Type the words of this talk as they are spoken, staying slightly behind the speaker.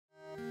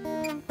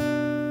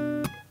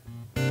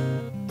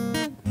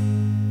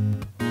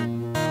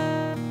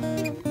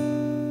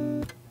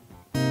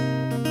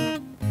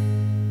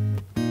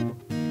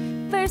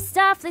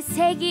off, let's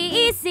take it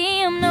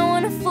easy. I'm not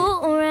one to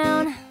fool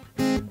around.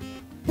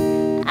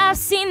 I've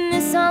seen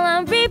this all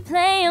on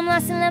replay. I'm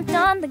lost and left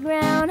on the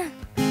ground.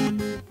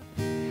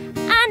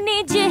 I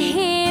need you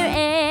here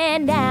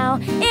and now.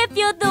 If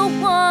you're the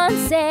one,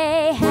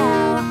 say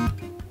how.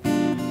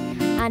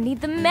 I need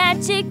the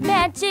magic,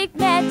 magic,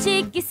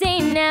 magic. You say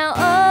now,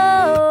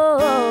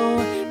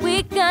 oh,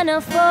 we're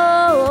gonna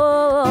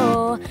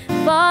fall.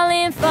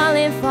 Falling,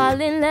 falling,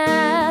 fall in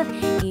love.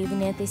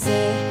 Even if they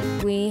say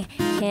we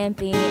can't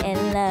be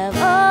in love.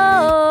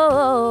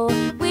 Oh,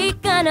 we're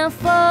gonna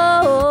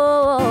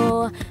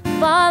fall.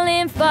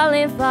 Falling,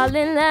 falling, fall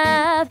in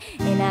love.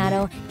 And I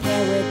don't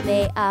care what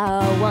they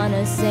all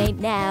wanna say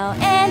now.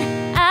 And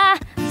I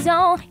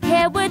don't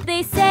care what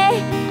they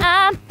say.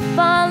 I'm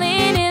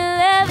falling in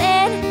love.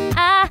 And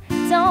I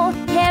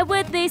don't care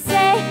what they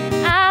say.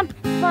 I'm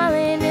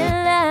falling in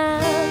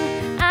love.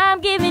 I'm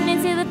giving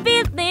into the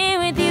feeling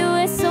with you.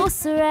 It's so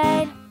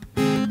right.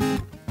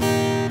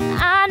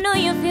 I know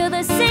you feel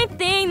the same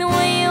thing, the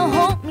way you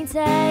hold me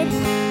tight.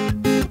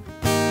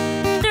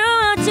 Throw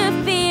out your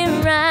fear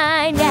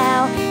right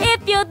now.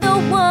 If you're the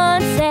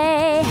one,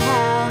 say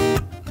how.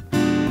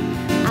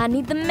 I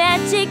need the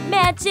magic,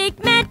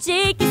 magic,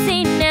 magic. You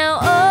say now,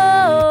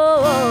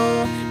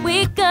 oh,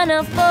 we're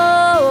gonna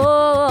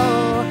fall.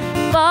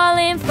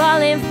 Falling,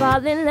 falling,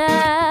 fall in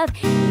love.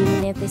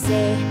 Even if they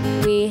say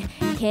we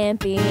can't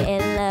be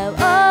in love.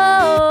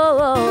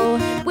 Oh,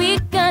 we're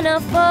gonna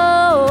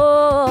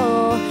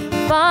fall.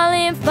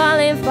 Falling,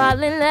 falling,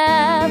 fall in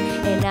love.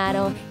 And I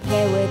don't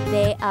care what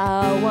they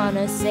all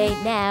wanna say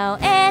now.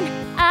 And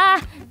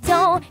I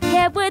don't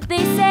care what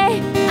they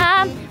say.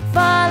 I'm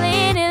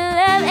falling in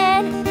love.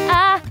 And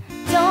I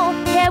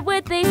don't care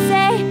what they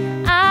say.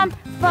 I'm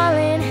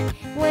falling.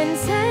 When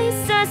sight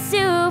starts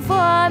to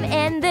form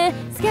and the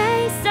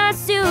sky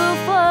starts to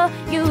fall,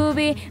 you'll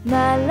be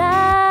my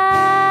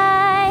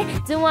light.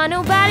 Don't want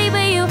nobody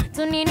but you,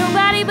 don't need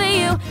nobody but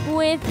you.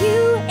 With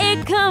you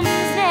it comes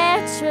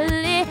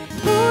naturally.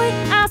 Boy,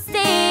 I'll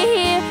stay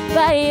here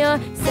by your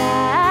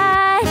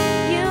side.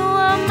 You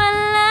are my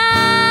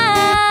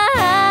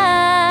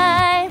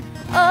life.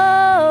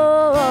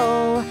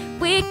 Oh,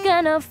 we're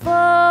gonna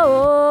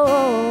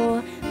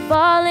fall.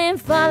 Falling,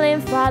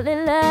 falling, fall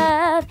in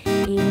love.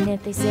 Even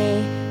if they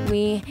say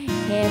we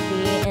can't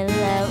be in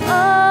love.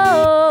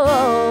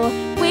 Oh,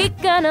 we're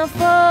gonna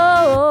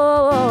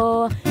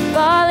fall.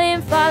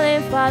 Falling,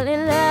 falling, fall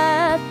in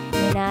love.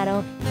 And I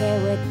don't care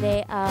what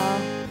they are.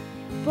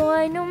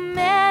 Boy, no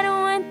matter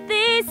what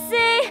they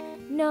say,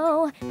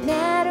 no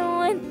matter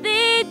what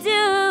they